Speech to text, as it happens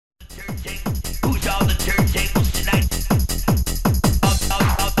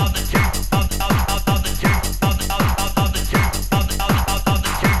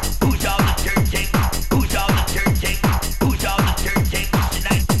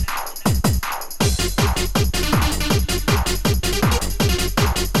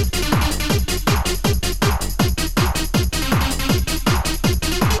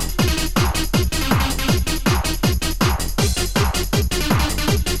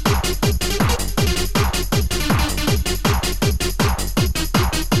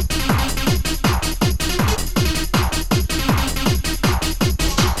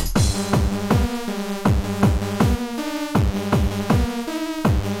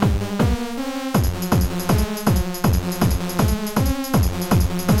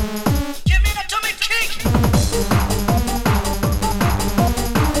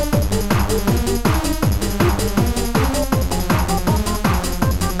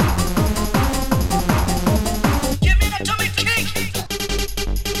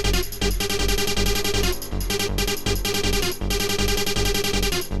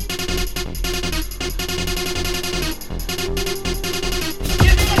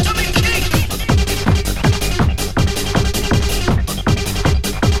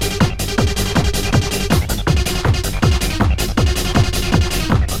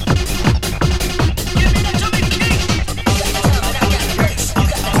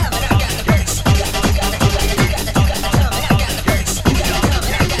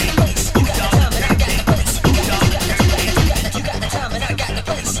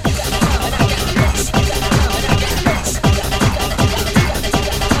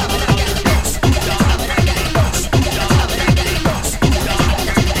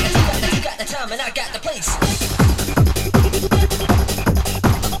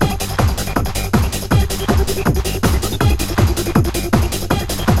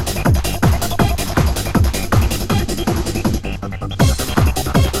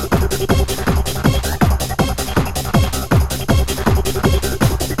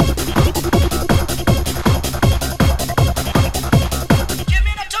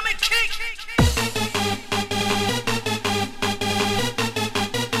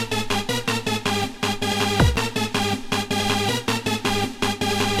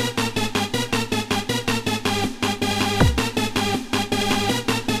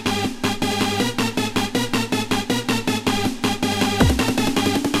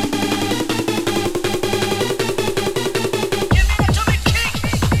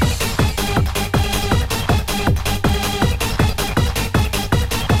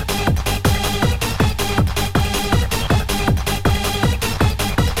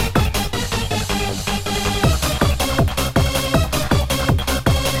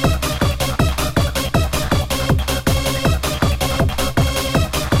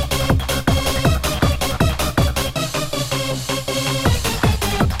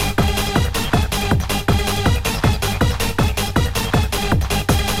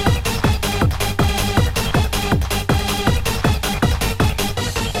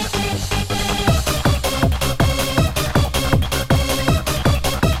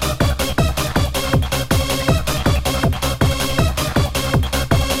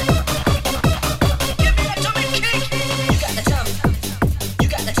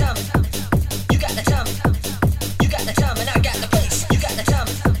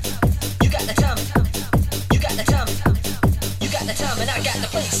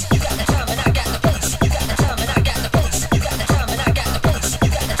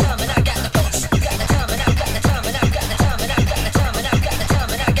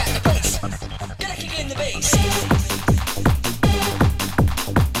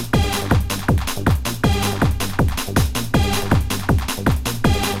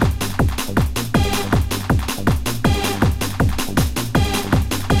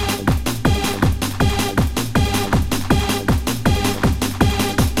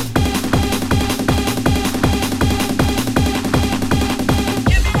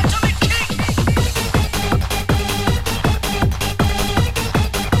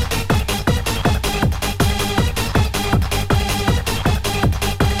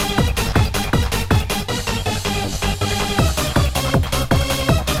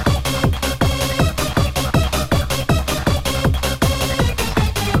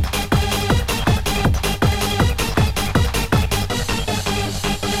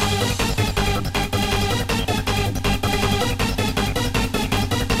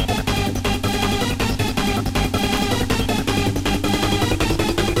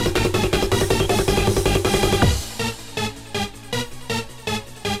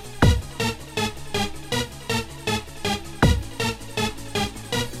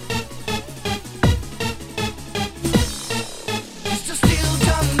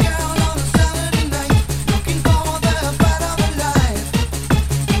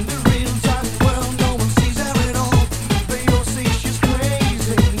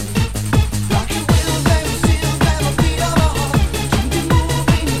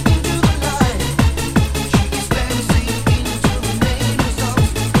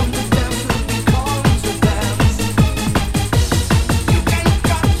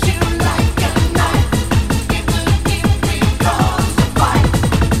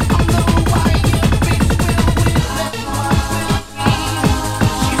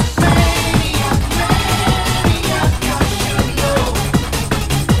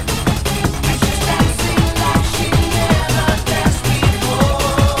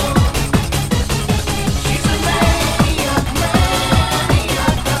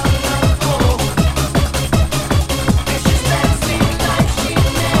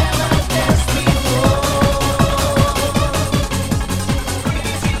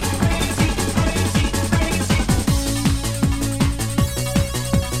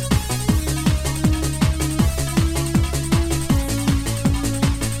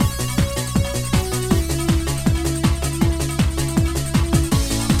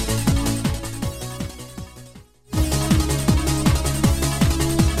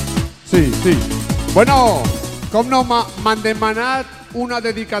Sí. Bueno, com no m'han demanat una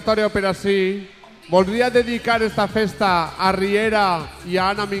dedicatòria per ací, voldria dedicar esta festa a Riera i a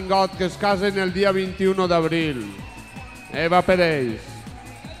Anna Mingot, que es casen el dia 21 d'abril. Va per ells.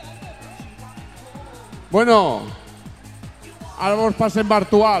 Bueno, ara vos passem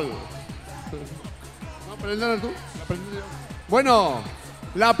virtual. No, prendela tu. Bueno,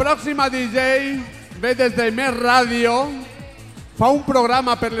 la pròxima DJ ve des de Més Ràdio, fa un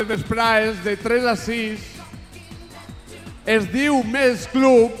programa per les vesprades de 3 a 6, es diu Més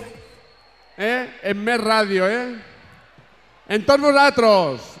Club, en Més Ràdio, En tots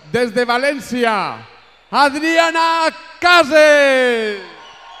vosaltres, des de València, Adriana Cases!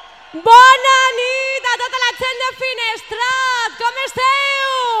 Bona nit a tota la gent de Finestrat, com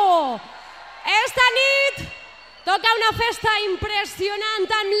esteu? Esta nit toca una festa impressionant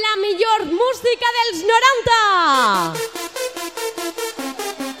amb la millor música dels 90.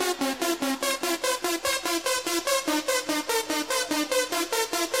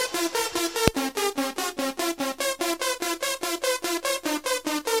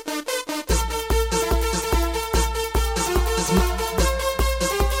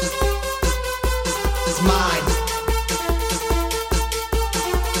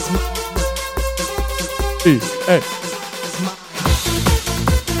 Sí,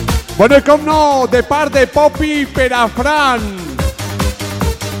 Bueno, i com no, de part de Popi per a Fran.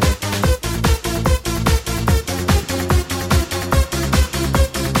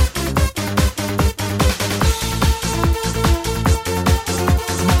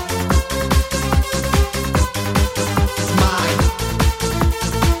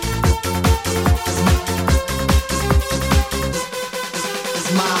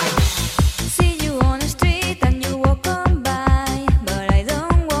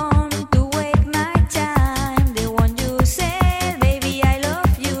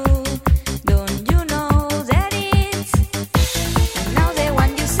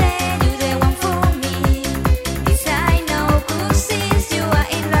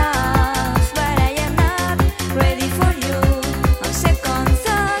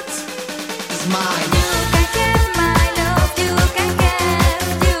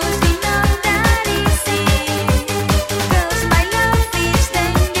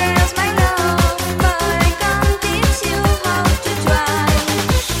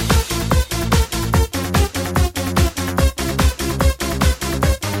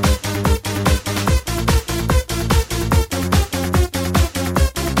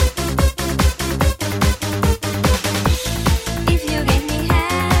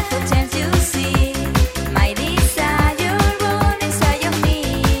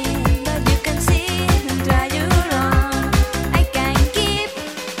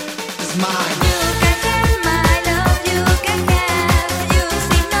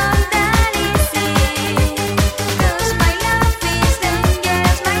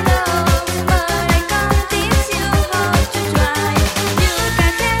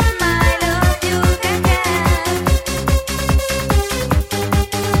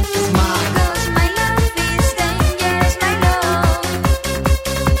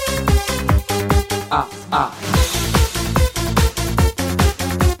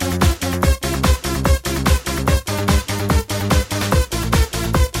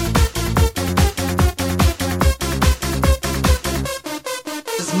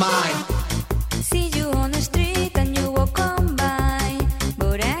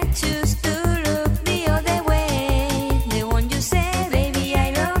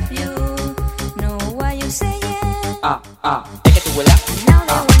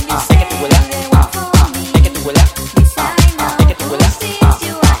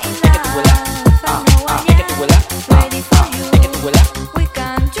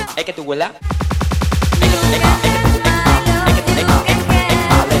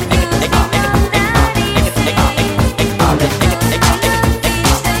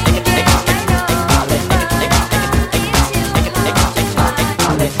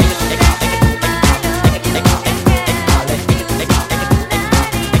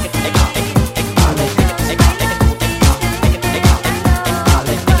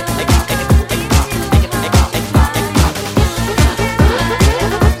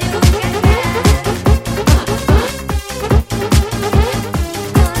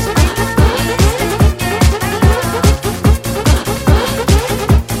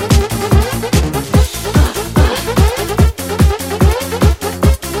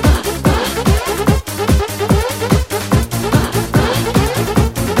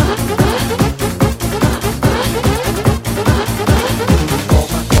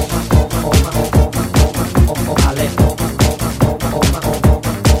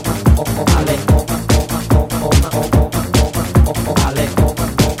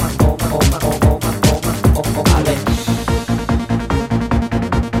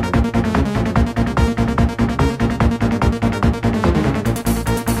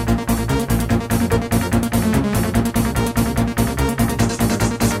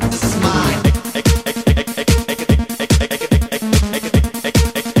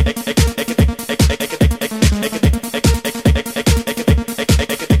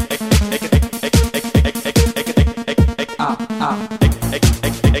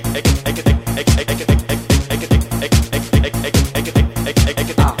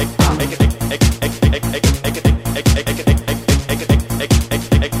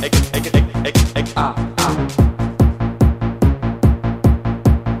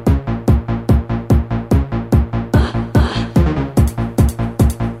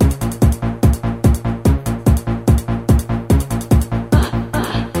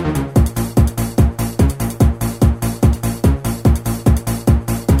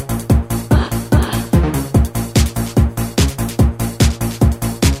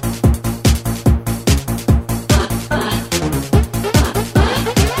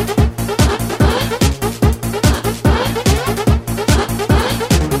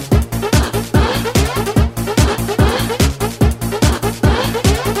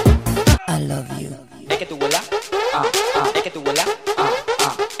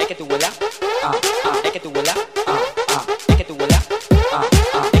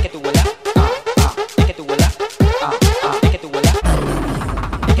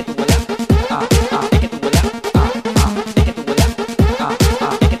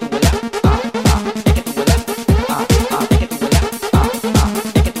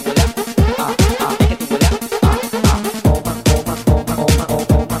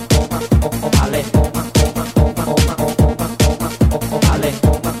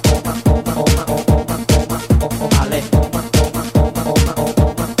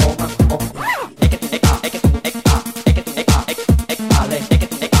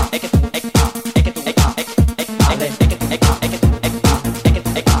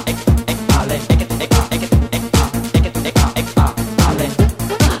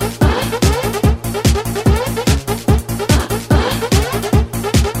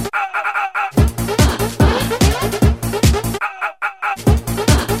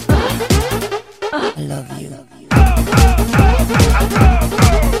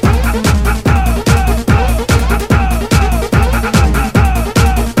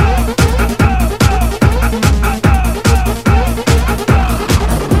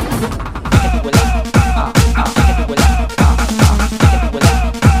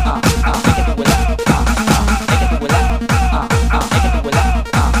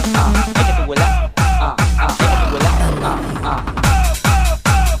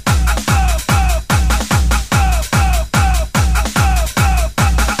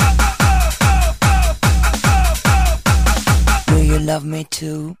 love me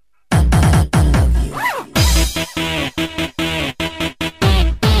too? I love you.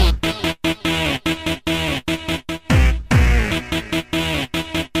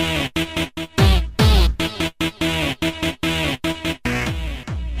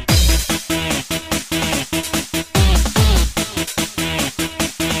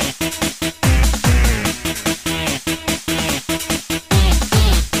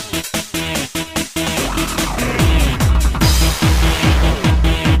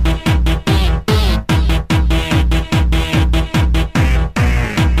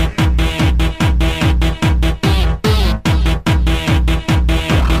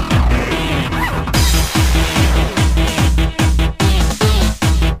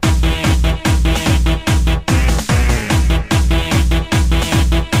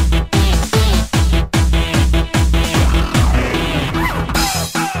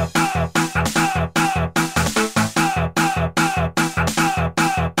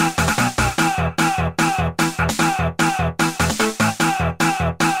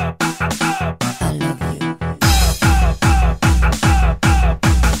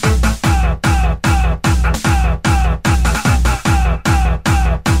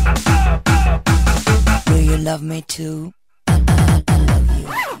 Love me too. I love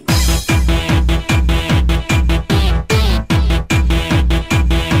you.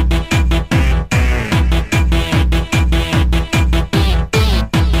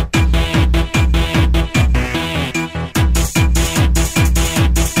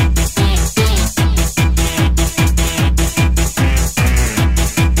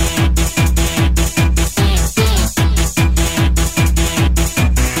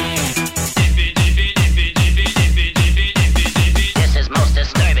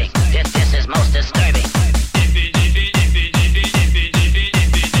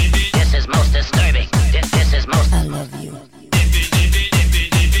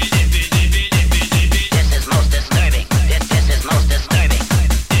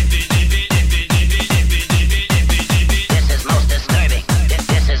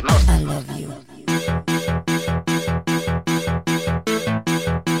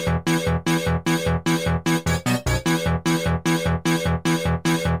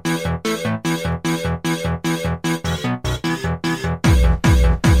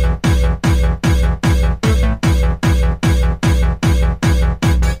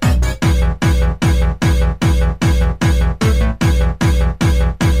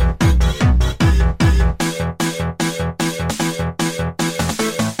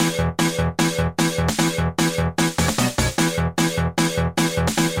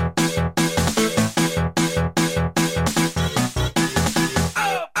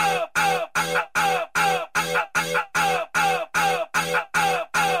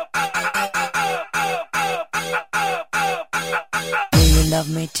 Love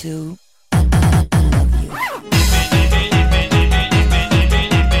me too. I love you.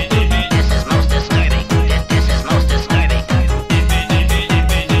 This is most disturbing. This is most disturbing. This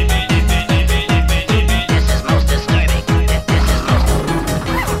is most disturbing. This is most.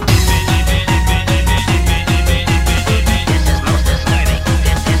 This is most disturbing.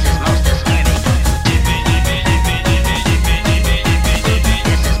 This is most disturbing.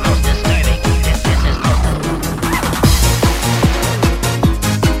 This is most disturbing. This is most.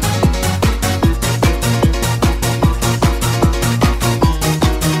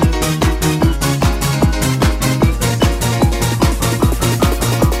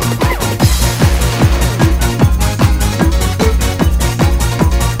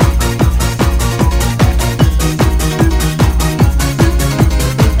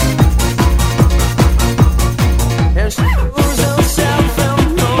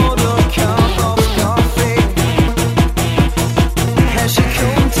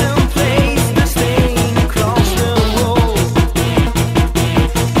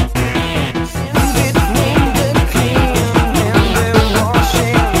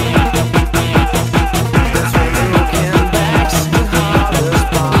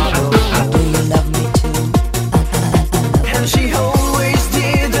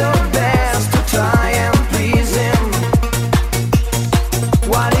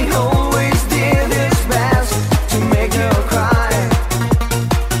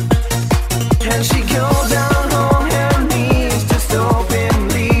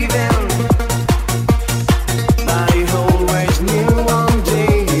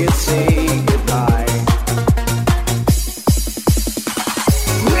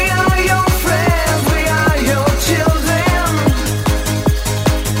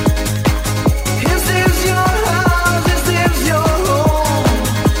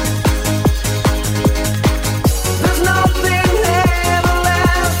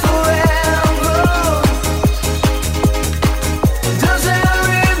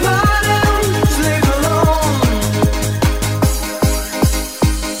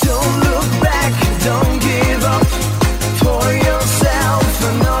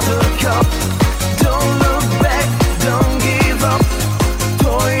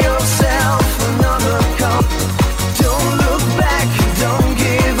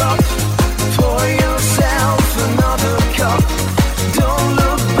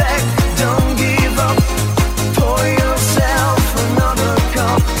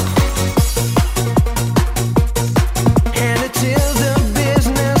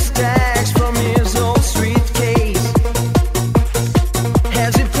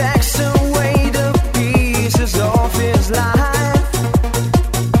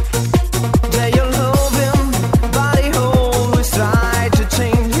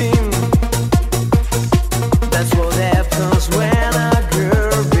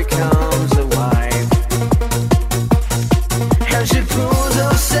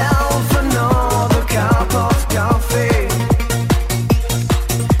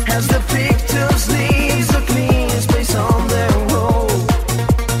 as the victors leaves a clean space on their road.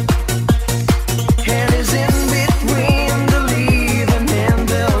 And is in between the leaving and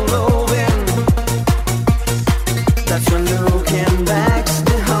the loving. That's when looking back's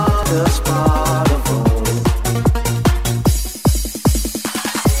the hardest part of all.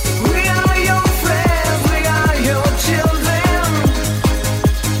 We are your friends, we are your children.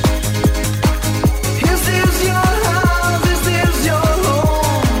 Is this your house? Is this your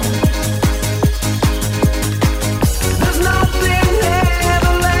home? There's nothing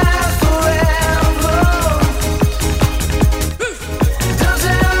ever lasts forever. Does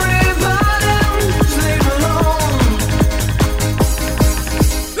everybody sleep alone?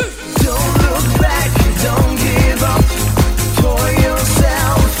 Don't look back, don't give up. Pour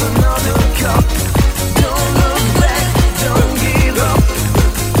yourself another cup. Don't look back, don't give up.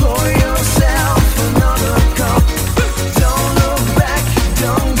 Pour yourself another cup. Don't look back,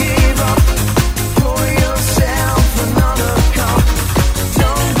 don't give up. Pour yourself another cup.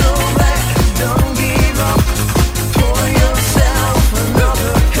 Don't go back, don't give up. Pour yourself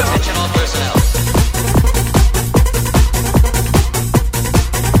another cup. Attention all personnel.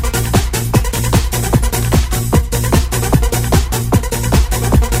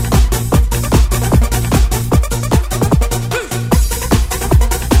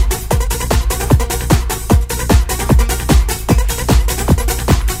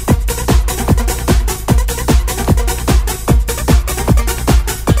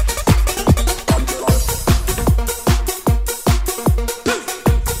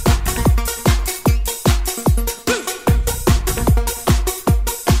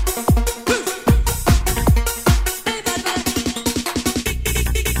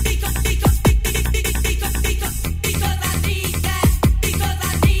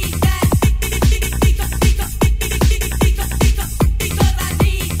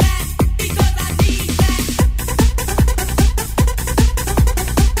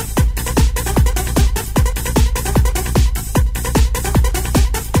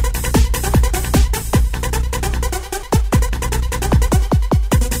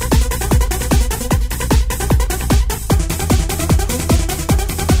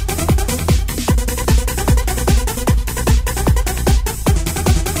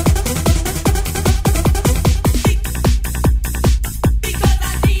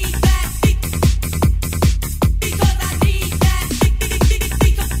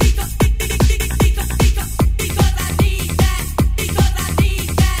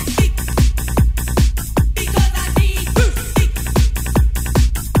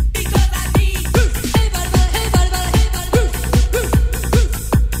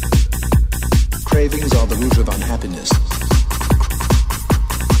 Cravings are the root of unhappiness.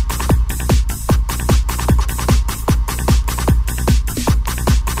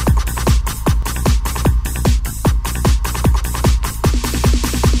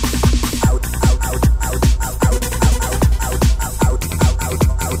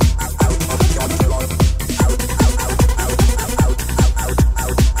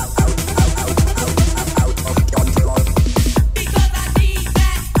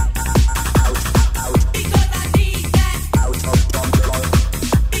 Because I need that.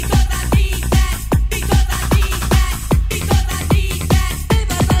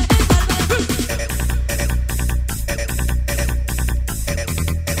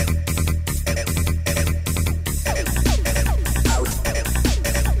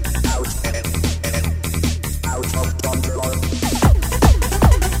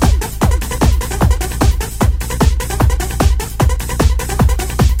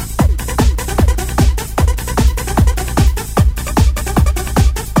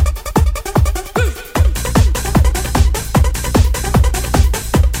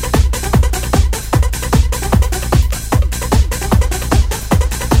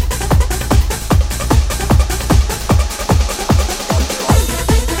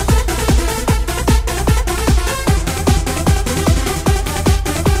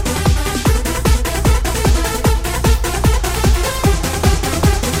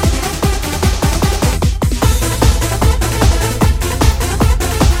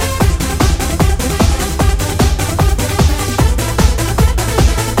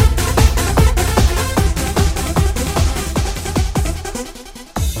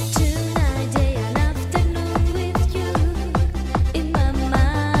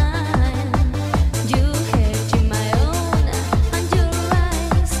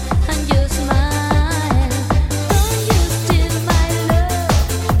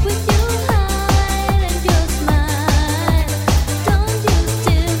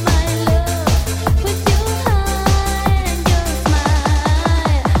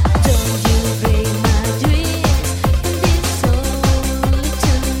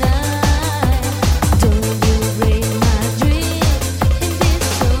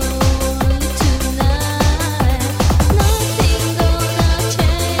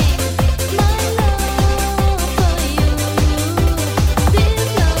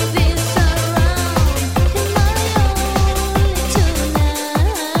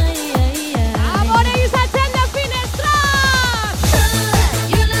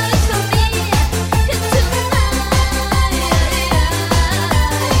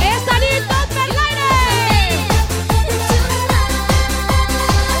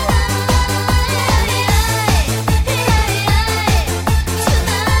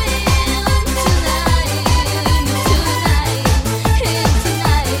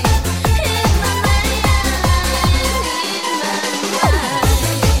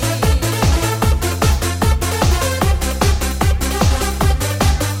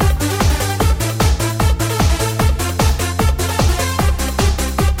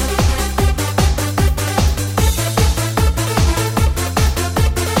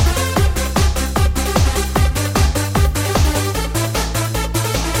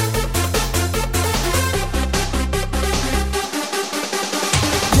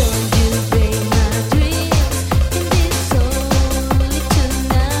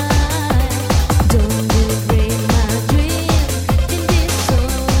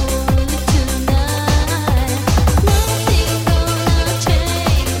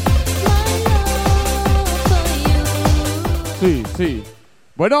 sí.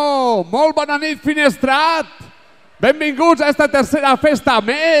 Bueno, molt bona nit, Finestrat. Benvinguts a esta tercera festa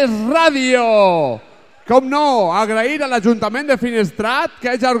més ràdio. Com no, agrair a l'Ajuntament de Finestrat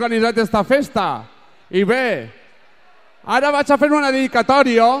que hagi organitzat esta festa. I bé, ara vaig a fer una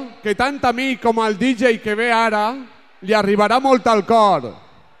dedicatòria que tant a mi com al DJ que ve ara li arribarà molt al cor,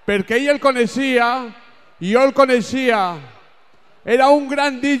 perquè ell el coneixia i jo el coneixia. Era un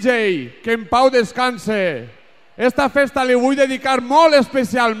gran DJ que en pau descanse. Esta festa li vull dedicar molt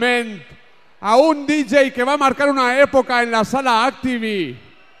especialment a un DJ que va marcar una època en la sala Activi.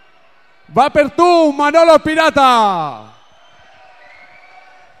 Va per tu, Manolo Pirata!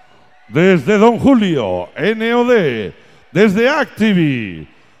 Desde Don Julio, NOD, desde Activi,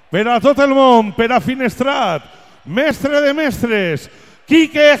 per a tot el món, per a Finestrat, mestre de mestres,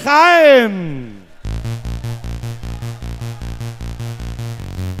 Quique Jaén!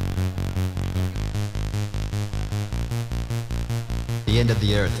 The end of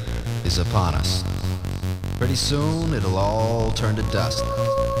the earth is upon us. Pretty soon it'll all turn to dust.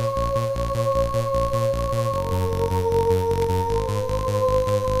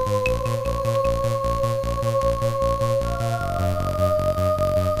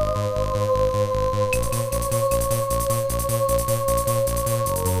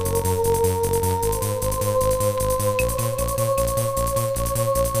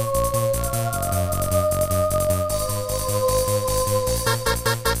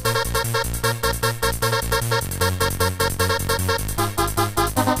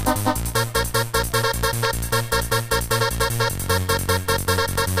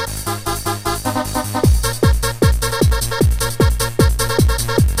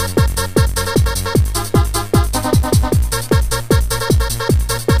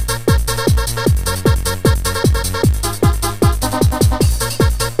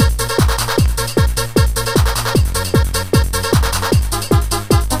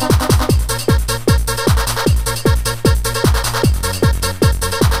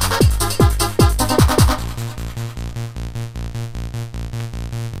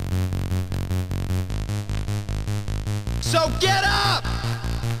 So get up!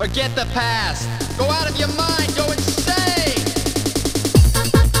 Forget the past. Go out of your mind. Go insane!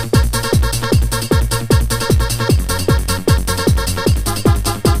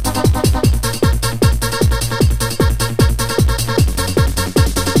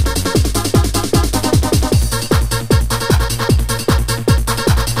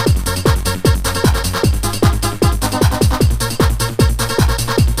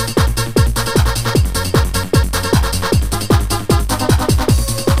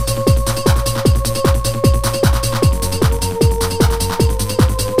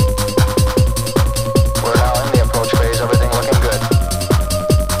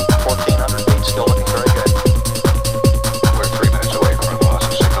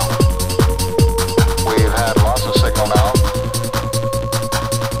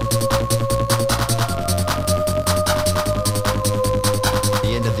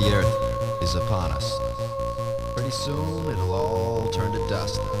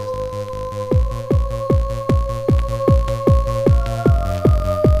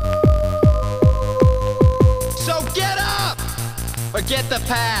 Forget the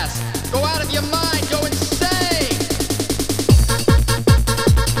past. Go out of your mind. Go insane.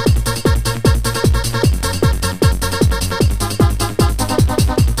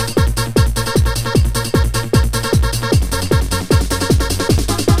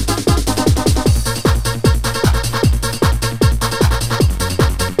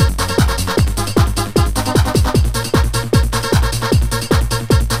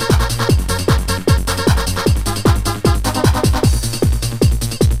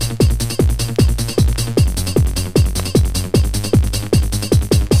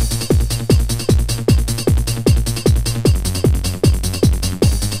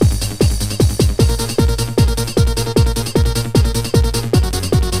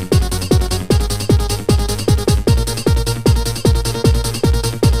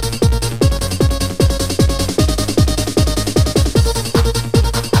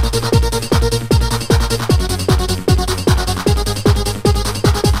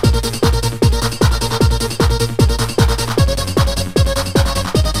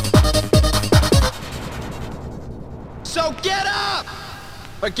 So get up!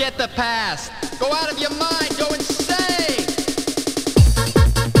 Forget the past. Go out of your mind. Go insane.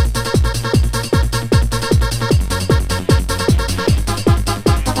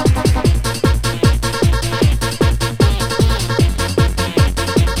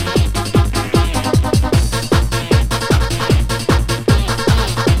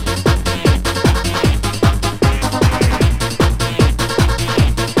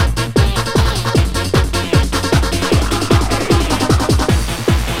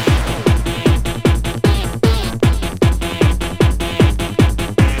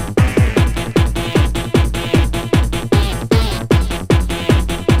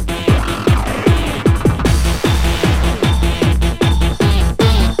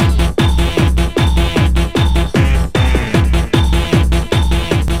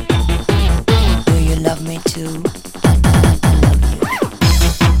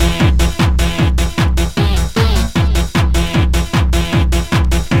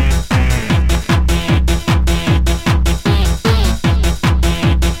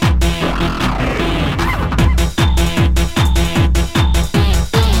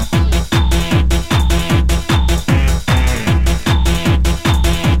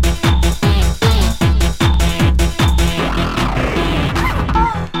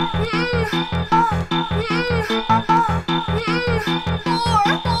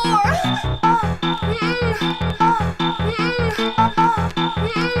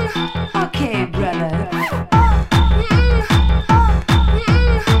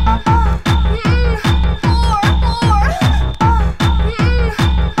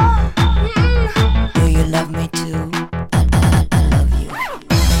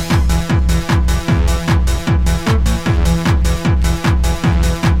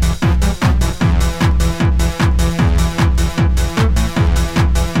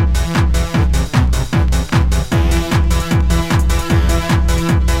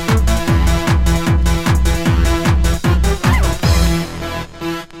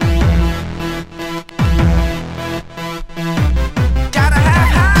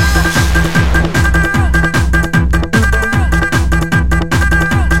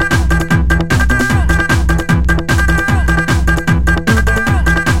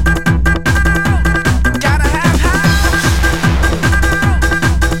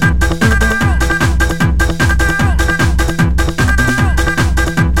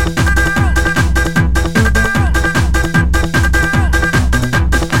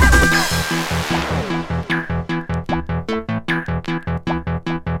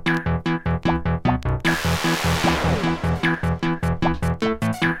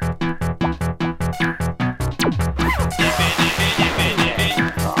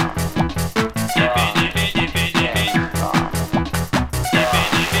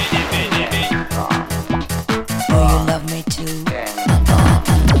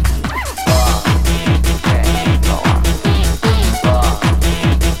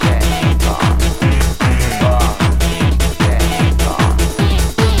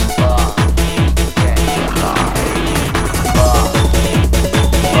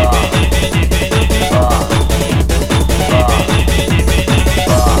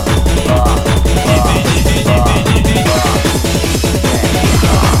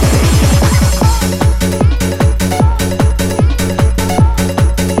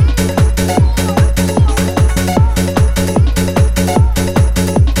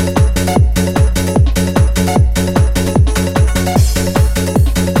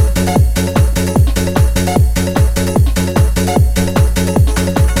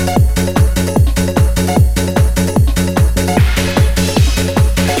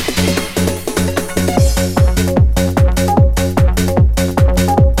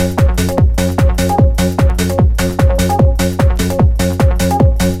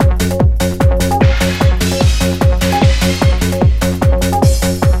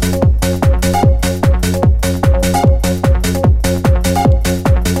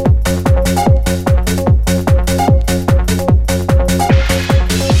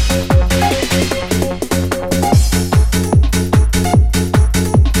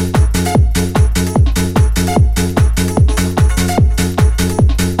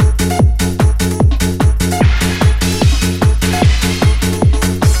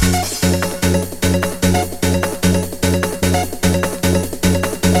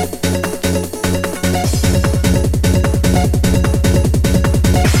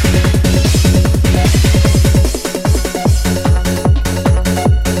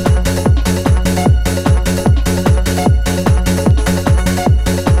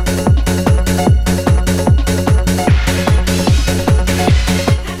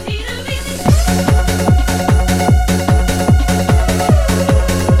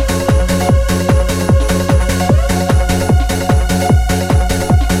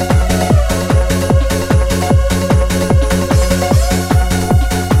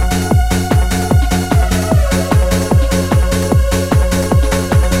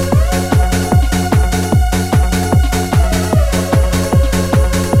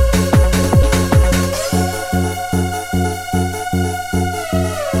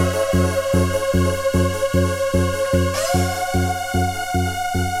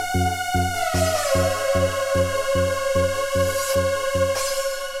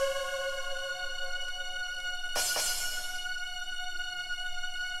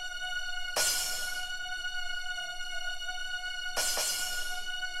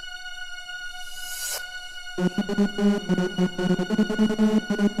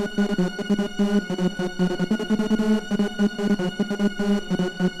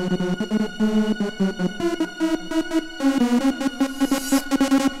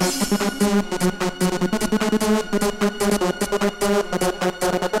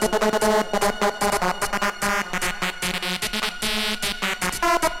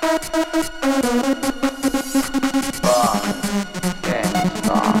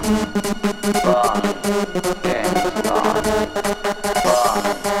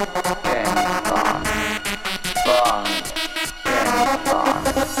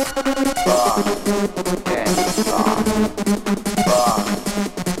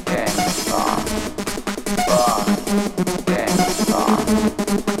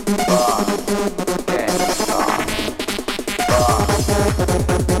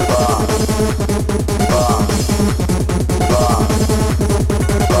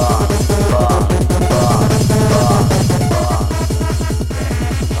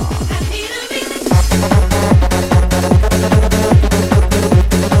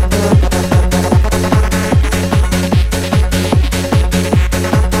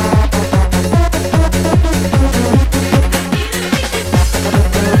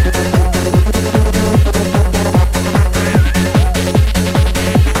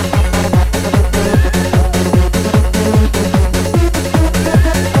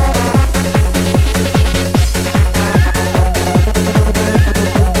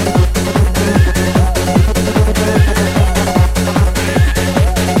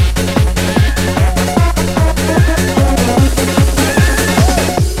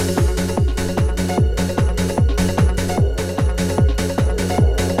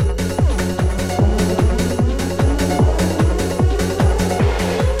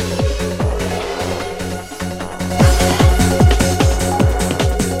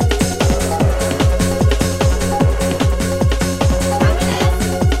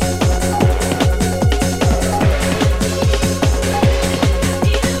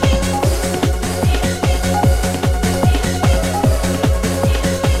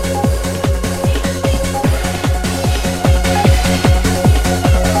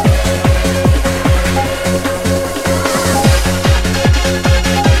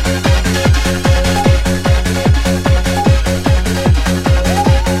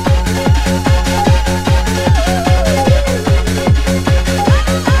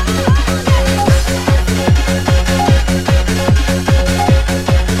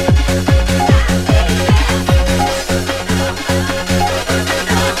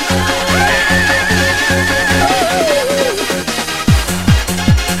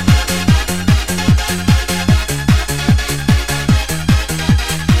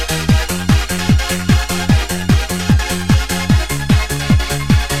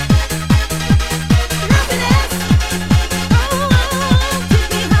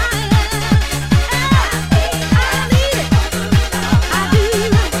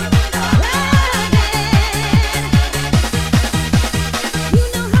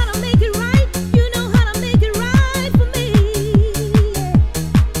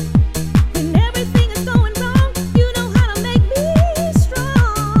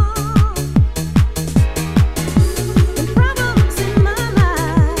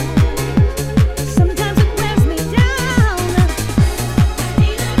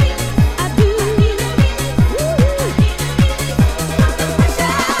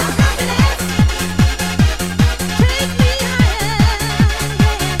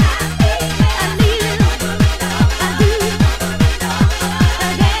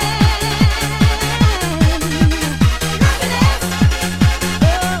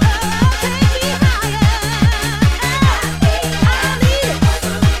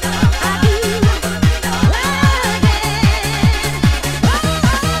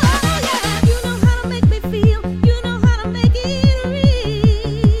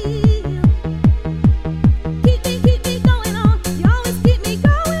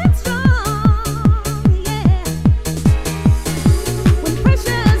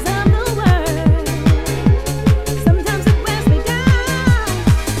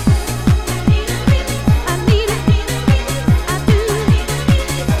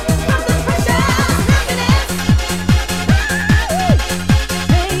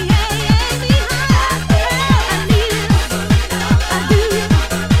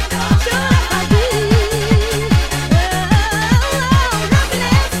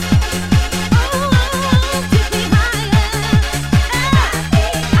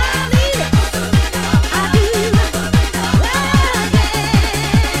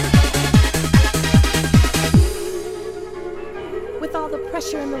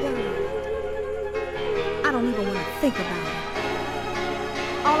 pressure in the world, I I don't even want to think about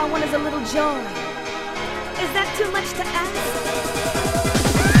it. All I want is a little joy. Is that too much to ask?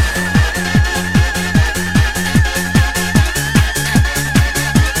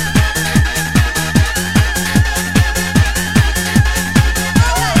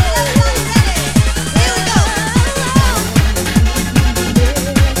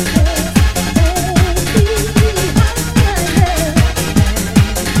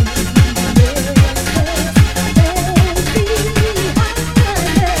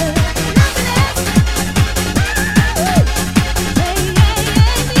 Hey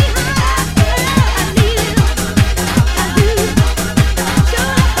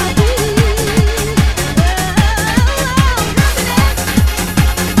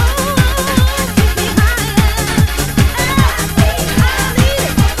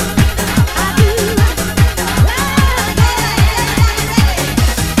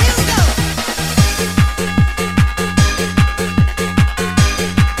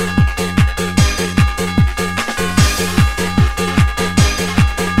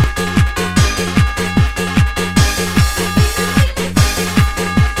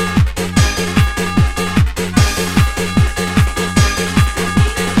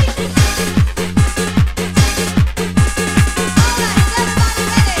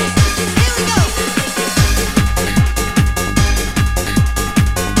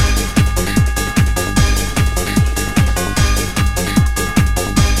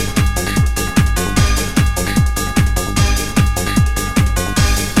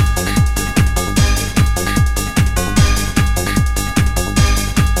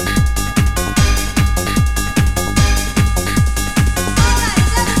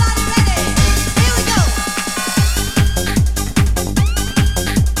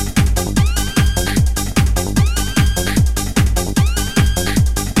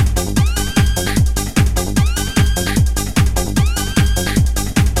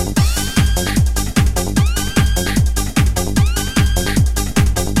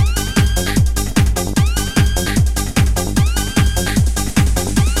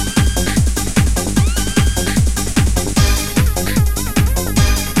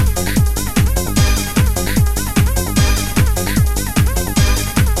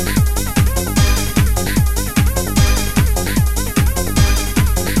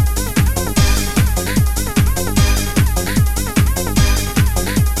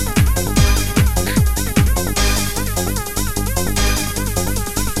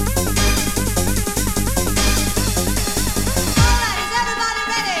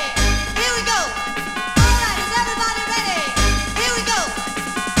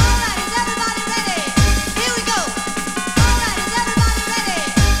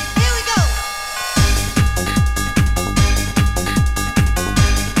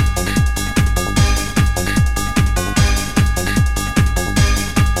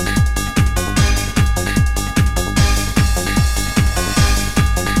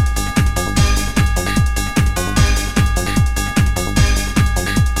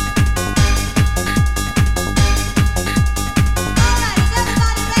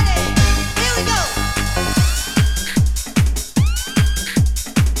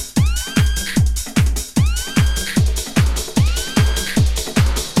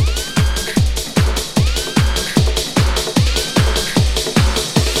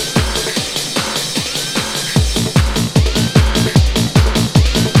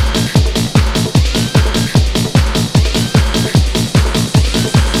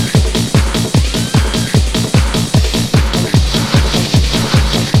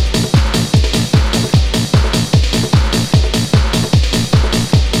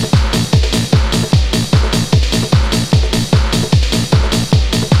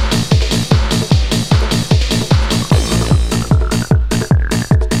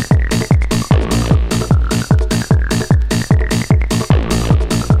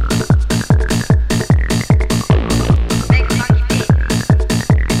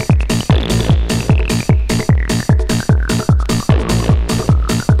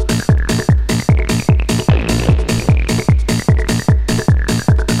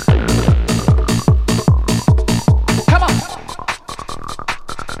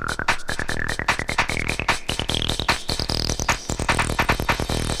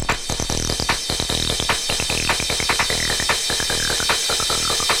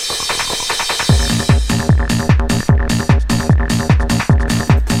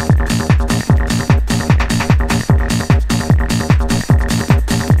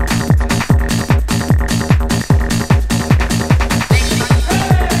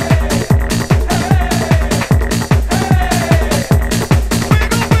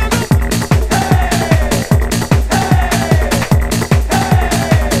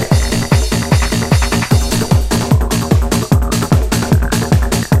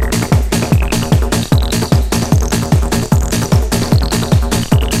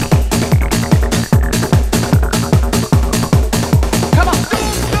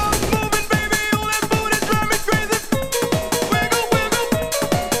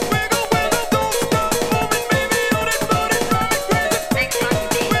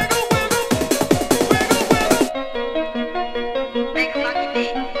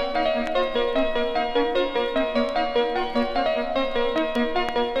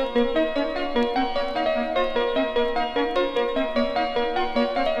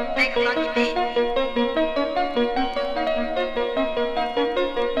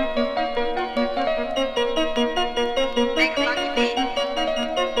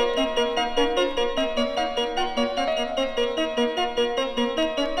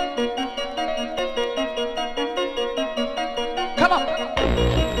Make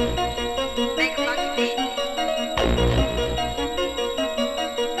a funky beat.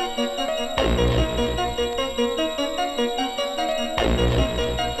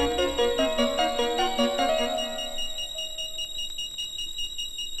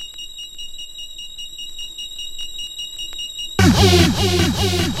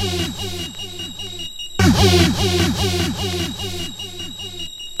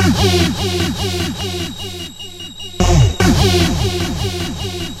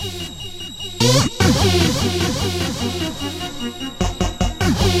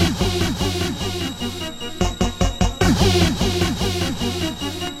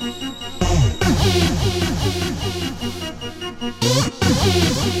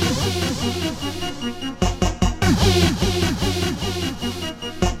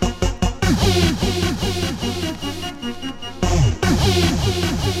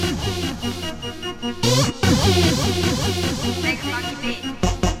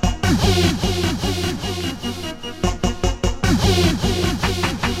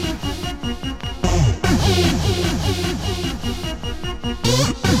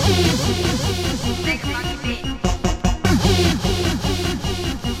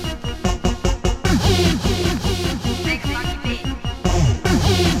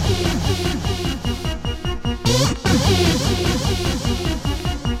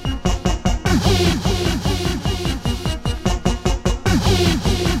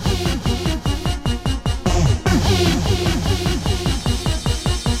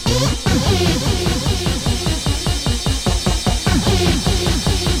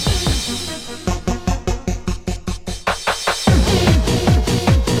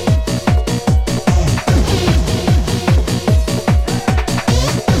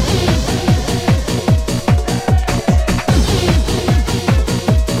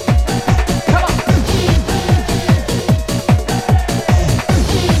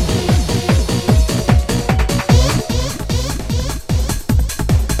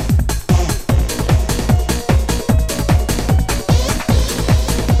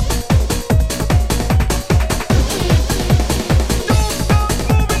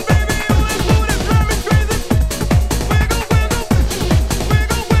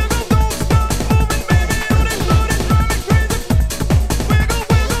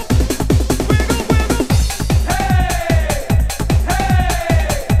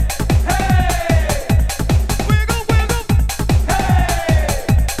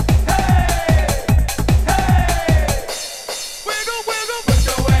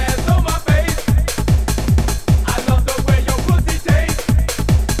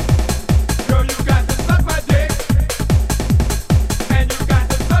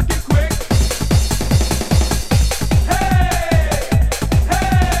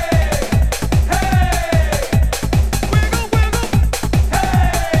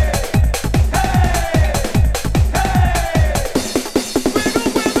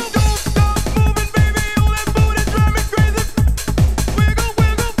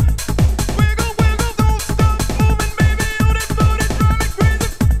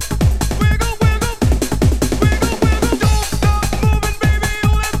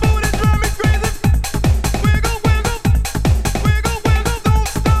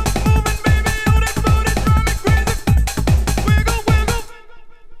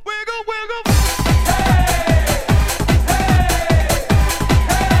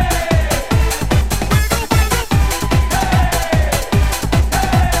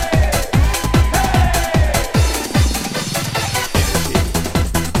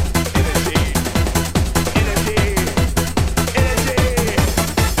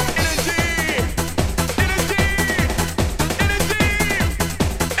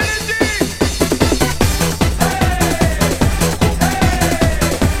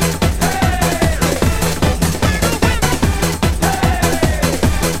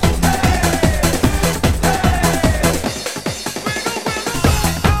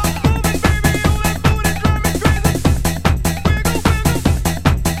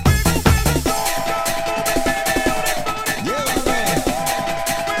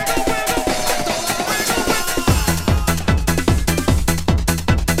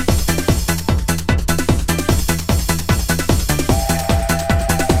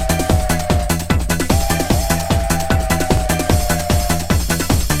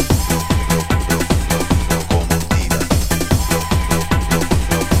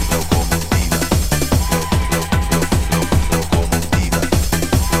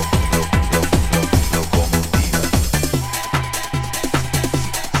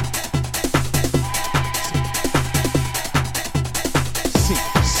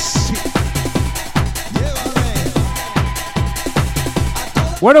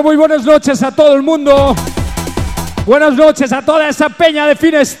 Bueno, muy buenas noches a todo el mundo. Buenas noches a toda esa peña de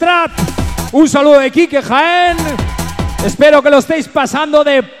Finestrat. Un saludo de Quique Jaén. Espero que lo estéis pasando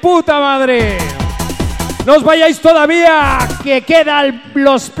de puta madre. No os vayáis todavía, que quedan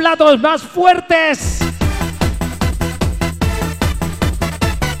los platos más fuertes.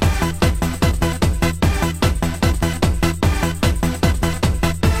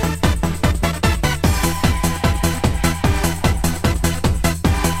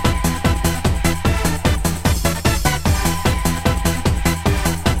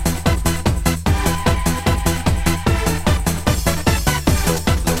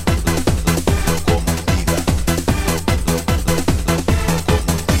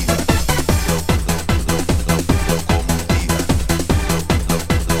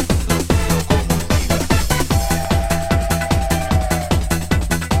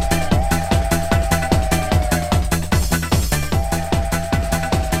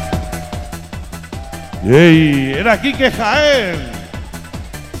 ¡Ey! Era Quique Jaén.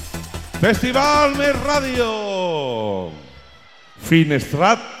 Festival Més Radio.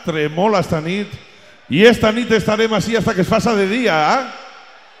 Finestrat tremola esta nit. I esta nit estarem així hasta que es faça de dia,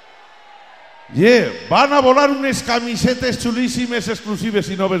 van a volar unes camisetes xulíssimes, exclusives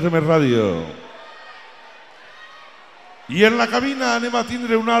i noves de Més Radio. I en la cabina anem a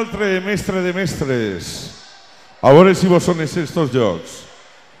tindre un altre mestre de mestres. A veure si vos sonen estos jocs.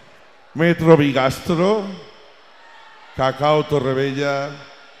 Metro Bigastro, Cacao Torrevella,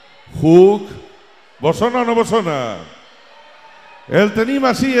 Hook. Vos sona o no vos sona? El tenim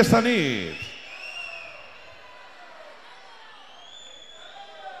així esta nit.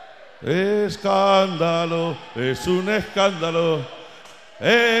 Escándalo, es un escándalo,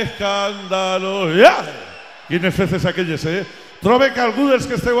 escándalo. Ja! Quines festes aquelles, Trobe que algú dels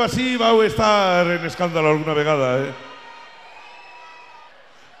que esteu així vau estar en escàndalo alguna vegada,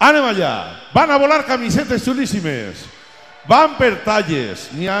 Anem allà. Van a volar camisetes xulíssimes. Van per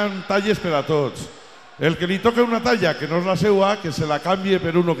talles. N'hi ha talles per a tots. El que li toca una talla que no és la seua, que se la canvie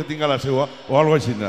per uno que tinga la seua o algo així.